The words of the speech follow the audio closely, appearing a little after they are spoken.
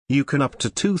you can up to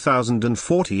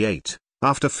 2048,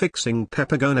 after fixing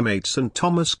Peppa Goanimates and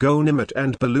Thomas Goanimatre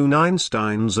and Balloon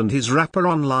Einsteins and his rapper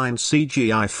online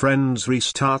CGI friends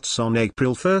restarts on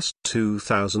April 1,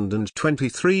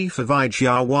 2023 for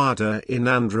Vijayawada in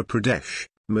Andhra Pradesh,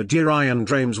 Madurai and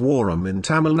Rameswaram in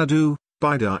Tamil Nadu,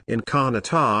 Bidar in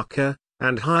Karnataka,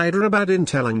 and Hyderabad in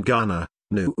Telangana.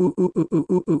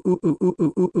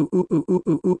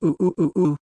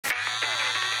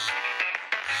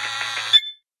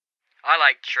 I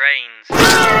like trains.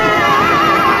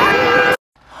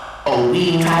 Oh,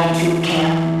 we tried to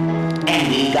camp, and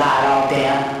we got all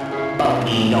there, but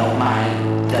we don't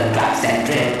mind the drops that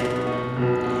drip.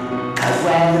 'Cause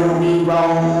whether we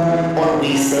roam or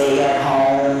we stay at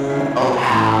home, oh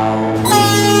how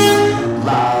we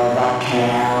love a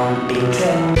camping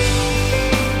trip.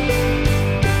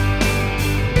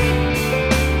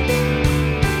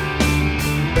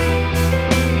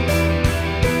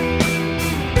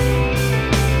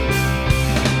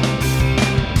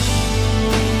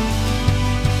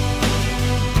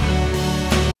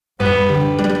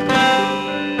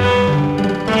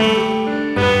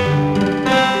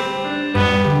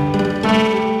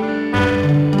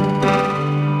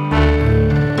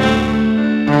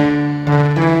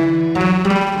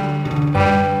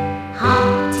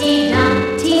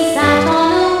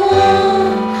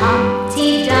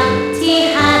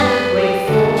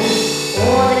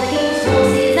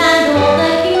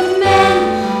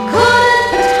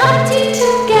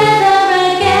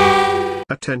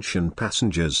 Attention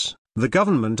passengers, the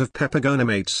government of Peppa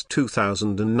Goanimates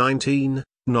 2019,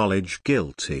 knowledge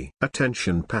guilty.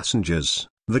 Attention passengers,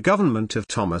 the government of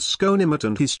Thomas Goanimatre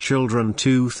and his children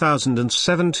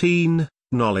 2017,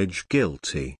 knowledge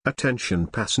guilty. Attention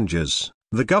passengers,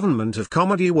 the government of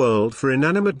Comedy World for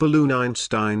Inanimate Balloon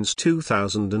Einsteins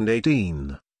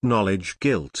 2018, knowledge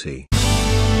guilty.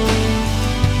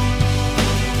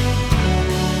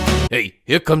 Hey,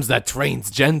 here comes that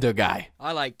transgender guy.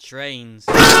 I like trains.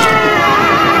 Promise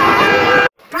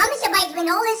your bite when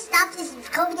all this stuff is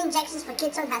COVID injections for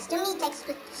kids on has too many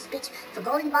text-speech for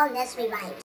golden ball nursery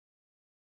rhymes.